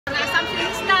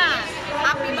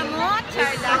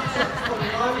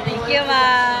Thank you,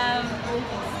 ma'am.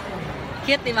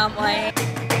 Cute ni ma'am, oy.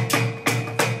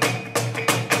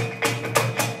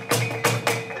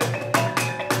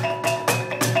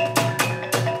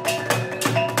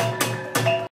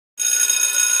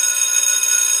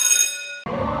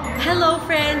 Hello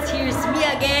friends, here's me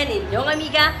again, inyong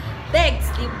amiga,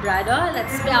 Megs Librado.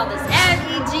 Let's spell this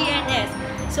M-E-G-N-S.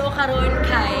 So karon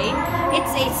kay,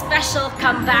 it's a special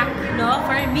comeback, no?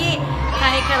 For me,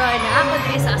 kay karon na ako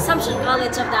din sa Assumption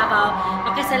College of Davao.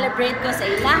 Maka-celebrate ko sa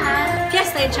ilahan,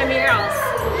 Fiesta Intramurals.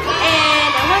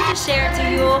 And I want to share to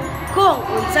you kung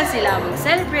unsa sila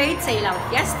mag-celebrate sa ilang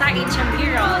Fiesta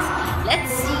Intramurals. Let's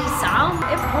see some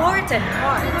important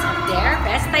parts of their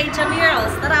Fiesta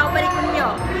Intramurals. Tara, balik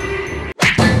ninyo!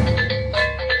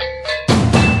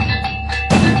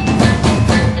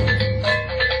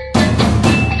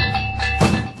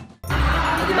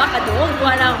 Kadoon ko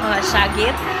lang mga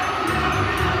syagit.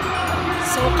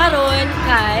 So karon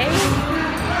kay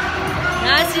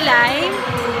na sila'y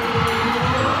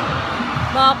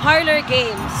mga parlor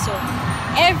games. So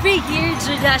every year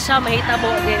dyan na siya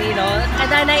mahitabo din, no?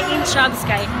 Kada na Intrams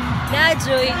kay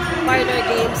na-joy parlor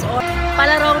games o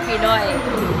palarong Pinoy.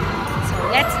 So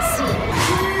let's see.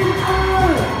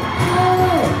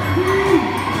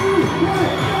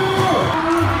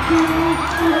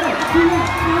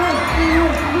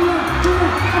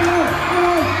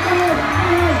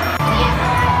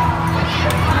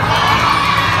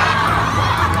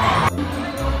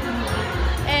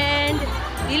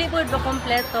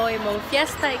 Kompleto yung mga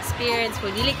fiesta experience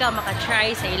kung dili ka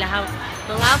makatry sa ilahang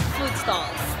mga food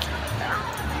stalls.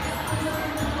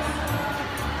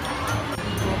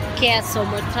 Kaya so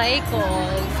mo try ko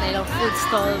sa ilang food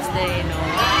stalls din, no?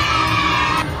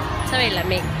 Sa may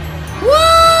lamig.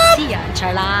 What? Siya,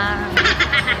 charlang.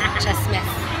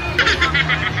 Chasmes.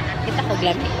 Kita ko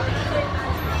lamig.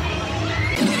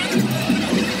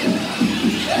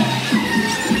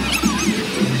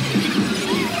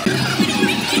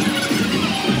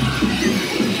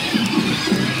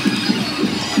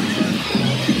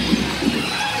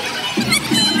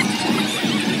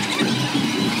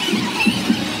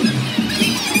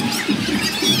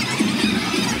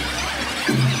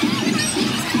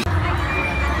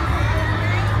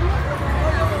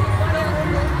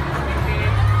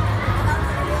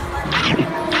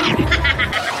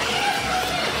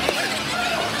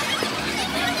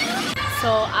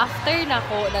 So, after na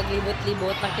ko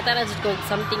naglibot-libot, nakita na dito ko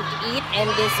something to eat, and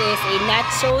this is a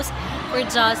nachos for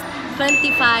just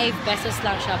 25 pesos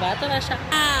lang siya. Bato na siya.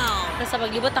 Tapos sa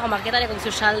paglibot ako, makita na kong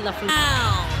social na food.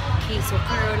 Okay, so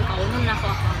karon kaunon na ako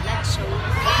ang nachos.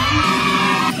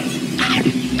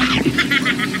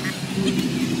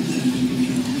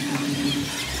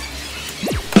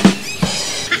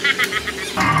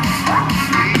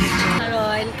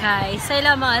 Karon kay sa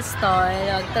ilang mga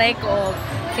stall, try ko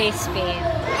face paint.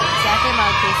 Si ate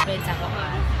mag-face paint ako.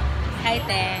 Hi,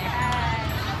 te.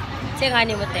 Siya nga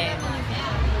ni mo, te.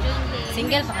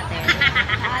 Single pa ka, te.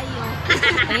 Ayaw.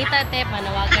 Pangita, te.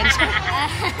 Panawagan siya.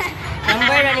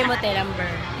 Number na ni mo, te. Number.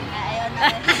 Ayaw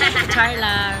na. Char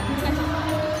lang.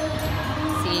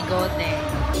 Sige, go, te.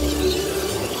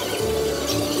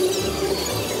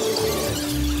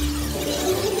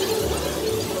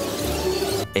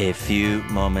 A few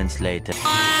moments later.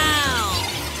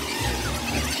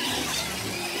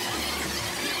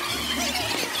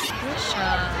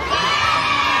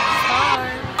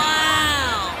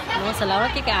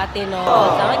 Salamat kay ate, no?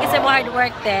 Salamat kasi mo hard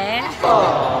work, te.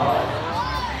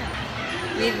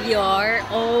 With your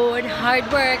own hard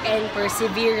work and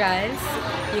perseverance,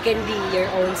 you can be your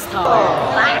own star.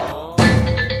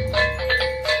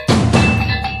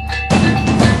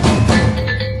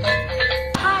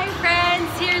 Hi,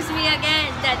 friends! Here's me again.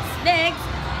 That's Megs.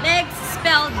 Megs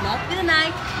spelled not with an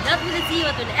I, not with a Z,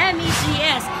 but with an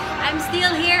M-E-G-S. I'm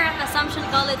still here at Assumption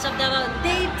College of Davao,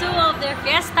 day 2 of their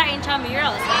Fiesta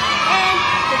Intramurals. And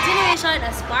continuation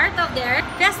as part of their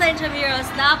Fiesta Intramurals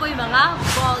na po yung mga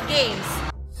ball games.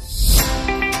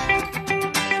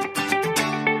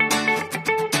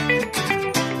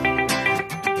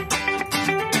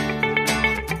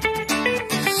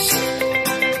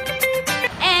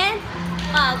 And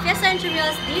Fiesta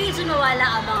Intramurals, di dyan mawala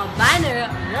ang mga banner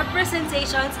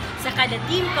representations sa kada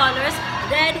team colors: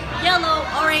 red, yellow,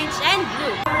 orange, and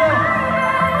blue.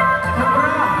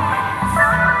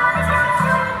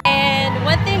 And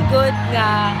one thing good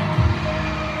nga,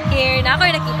 here na ako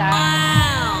yung nakita.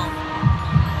 Wow!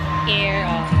 Here,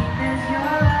 oh.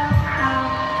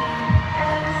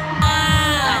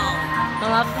 Wow!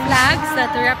 Mga flags that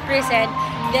represent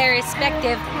their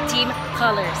respective team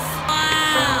colors.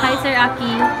 Wow! Hi, Sir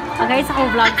Aki. Guys, ako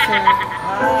vlog, sir.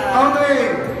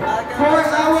 Okay. For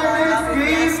our next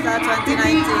game, Fiesta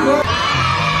 2019.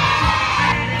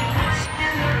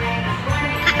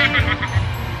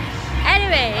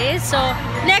 Anyway, so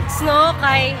next no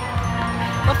kay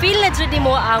ma-feel na dyan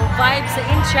mo ang vibe sa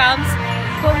Intrams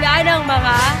kung naanang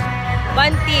mga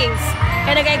bantings.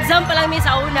 Kaya nag-exam pa lang mi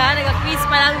sa una, nag-quiz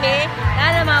pa lang mi,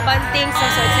 naanang mga bantings, so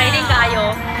exciting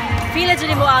kayo. Feel na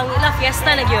dyan mo ang La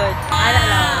Fiesta na yun. Ala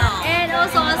lang. And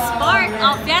also as part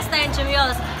of Fiesta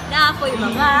Intramurals, na ako'y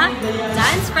mga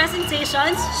dance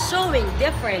presentations showing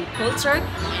different culture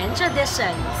and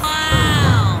traditions.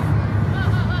 Wow!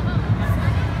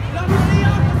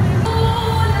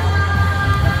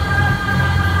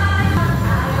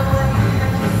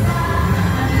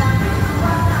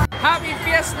 Happy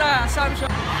Fiesta,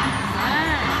 Assumptionists!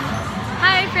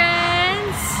 Hi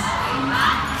friends!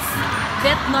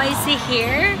 Bit noisy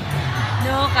here.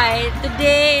 No, kay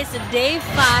today is day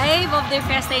 5 of the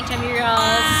Fiesta Intramurals.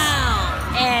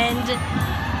 Wow! And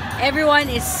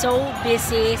everyone is so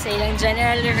busy sa ilang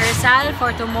general rehearsal for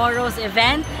tomorrow's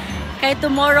event. Kay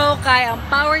tomorrow kay ang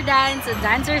power dance,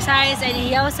 dancercise, and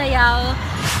hiyaw-sayaw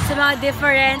sa mga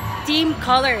different team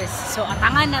colors. So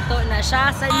atangan na to na siya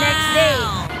sa next day.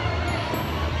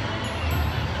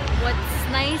 What's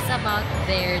nice about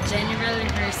their general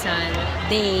rehearsal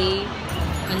day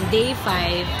on day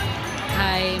 5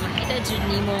 kay makita jud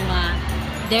nimo nga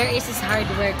there is this hard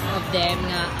work of them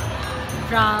nga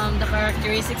from the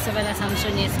characteristics of an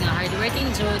Assumptionist nga hardworking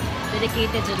jud,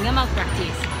 dedicated jud nga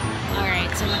mag-practice.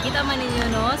 Alright, so makita man ninyo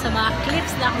no sa mga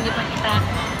clips na akong ipakita,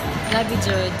 grabe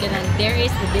jud ganun, there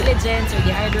is the diligence or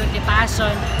the hard work, the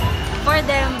passion for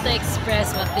them to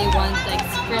express what they want to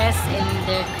express in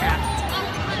their craft.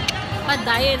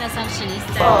 Padayon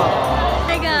Assumptionists.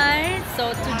 Hey guys!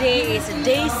 So today is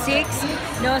day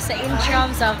 6 no, sa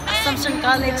Intrams of Assumption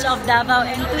College of Davao,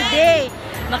 and today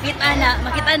makita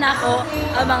na ako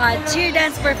ang mga cheer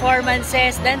dance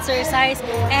performances, dancercise,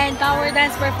 and power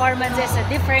dance performances sa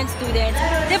different students,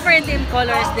 different team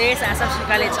colors there sa Assumption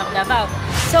College of Davao.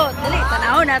 So, dali,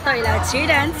 tanahon na to ilang cheer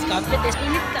dance competition.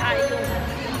 Init kaayo.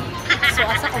 So,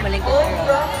 asa ko malingkot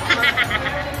kayo.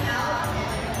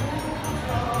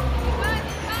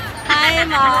 Hi,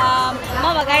 Mom!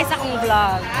 Mama, guys, akong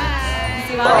vlog.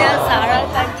 Si Ma'am yan sa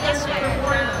Araltan teacher.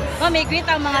 Ma'am, may greet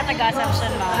ang mga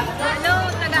taga-Assumption, Ma'am.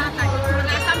 Hello,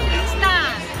 taga-Assumptionista!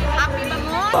 Happy ba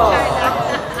mo?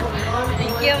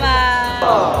 Thank you, Ma'am.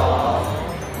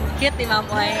 Cute ni Ma'am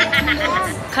Oy.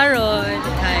 Karon,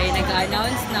 kay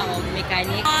nag-announce na ang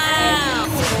mechanics and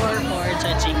score for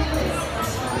judging.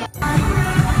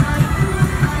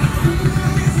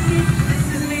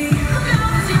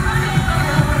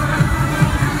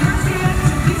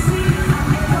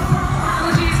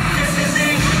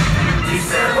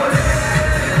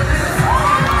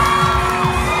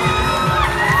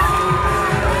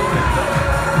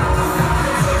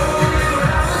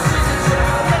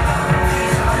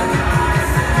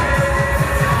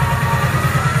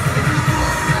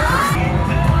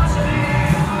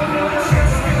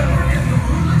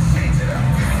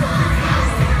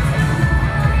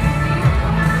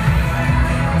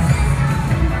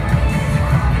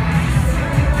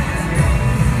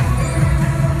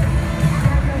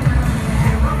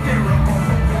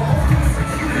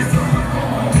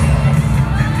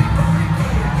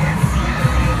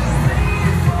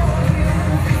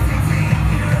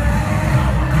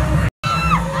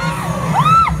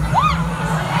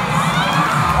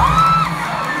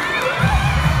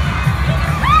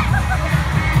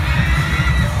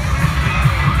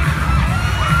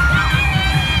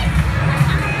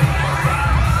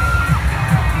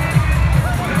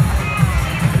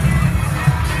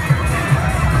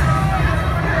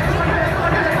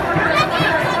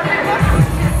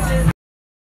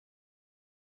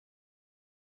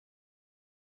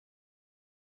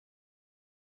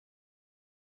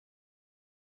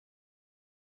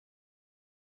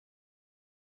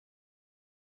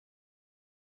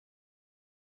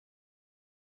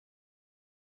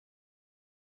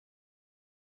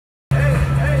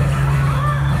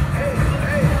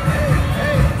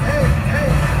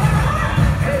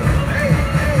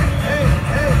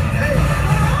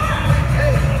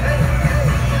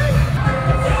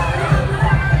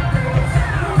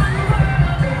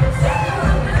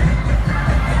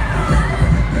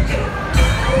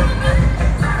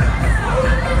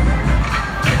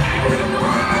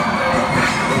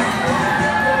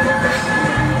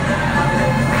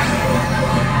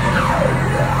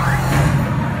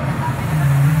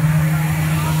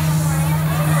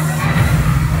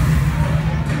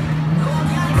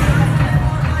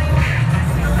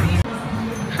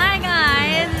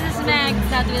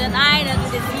 with an I, not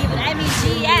with a Z, but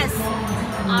MEGS.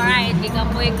 Alright,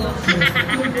 ikapoy ko.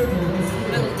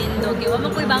 Nagtindog. Iwan mo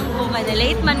ko'y bangko ka na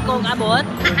late man ko abot.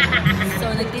 So,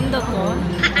 nagtindog ko.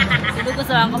 Tindog ko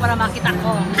sa bangko para makita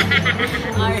ko.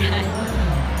 Alright.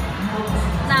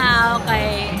 Now,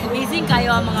 okay, amazing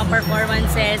kayo ang mga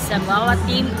performances sa bawat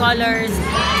team colors.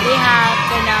 They have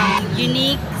kanang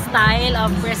unique style of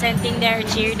presenting their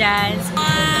cheer dance.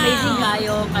 Amazing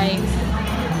kayo kay...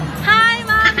 Hi,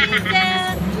 Ma'am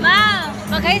Hazel! Ma'am!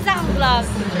 Magkaisa akong vlog.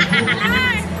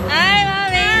 Hi,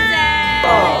 Ma'am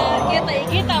Hazel!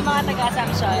 Ikita ang mga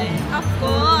taga-Assumption. Of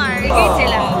course. Ikita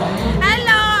sila.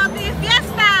 Hello! Happy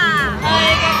Fiesta!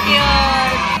 Ay,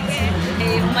 ka-cute!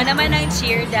 Okay, naman ang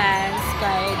cheer dance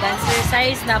kay dancer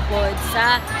size na po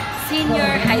sa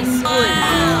senior high school.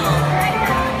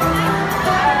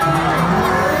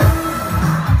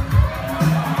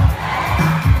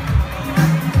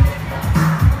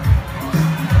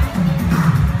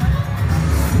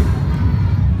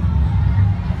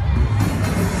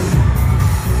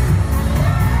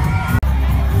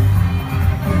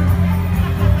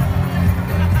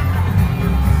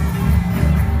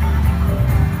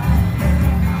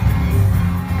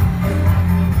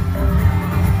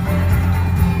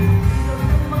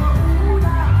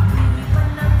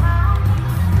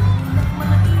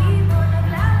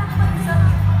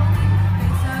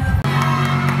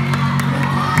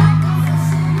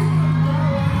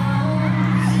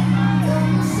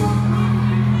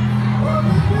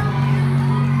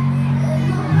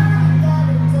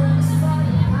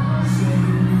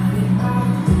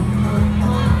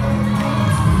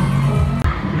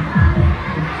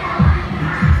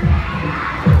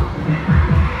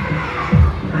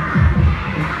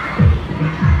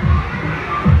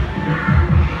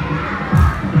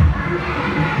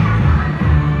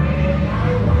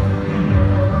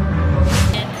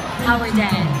 Our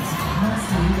dance.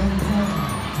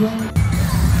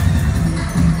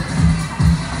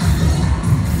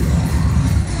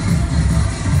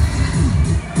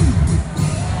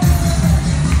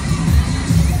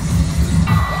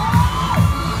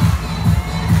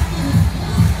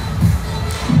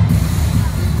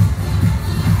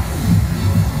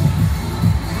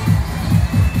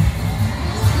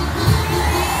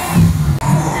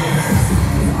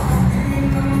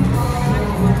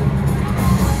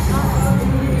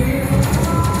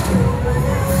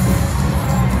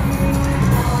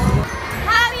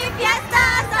 Happy Fiesta,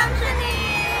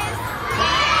 Assumptionists!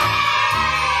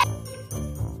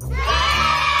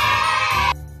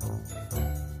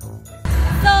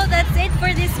 So that's it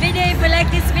for this video. If you like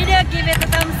this video, give it a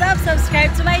thumbs up.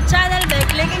 Subscribe to my channel by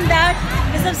clicking down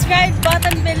the subscribe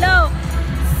button below.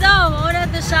 So, mauna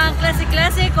to siya ang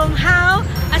klase-klase kung how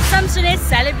Assumptionists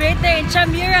celebrate their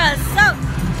Intramurals. So,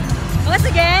 once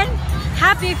again,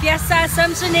 Happy Fiesta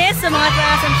Assumptionists! Sa mga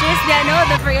Assumptionists na know,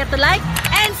 don't forget to like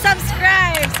and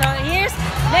subscribe. So, here's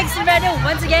Megs Librado.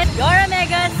 Once again, you're a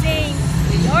mega saying,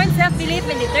 with your own self-belief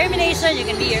and determination, you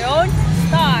can be your own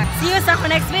star. See you sa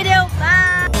next video.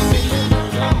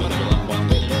 Bye!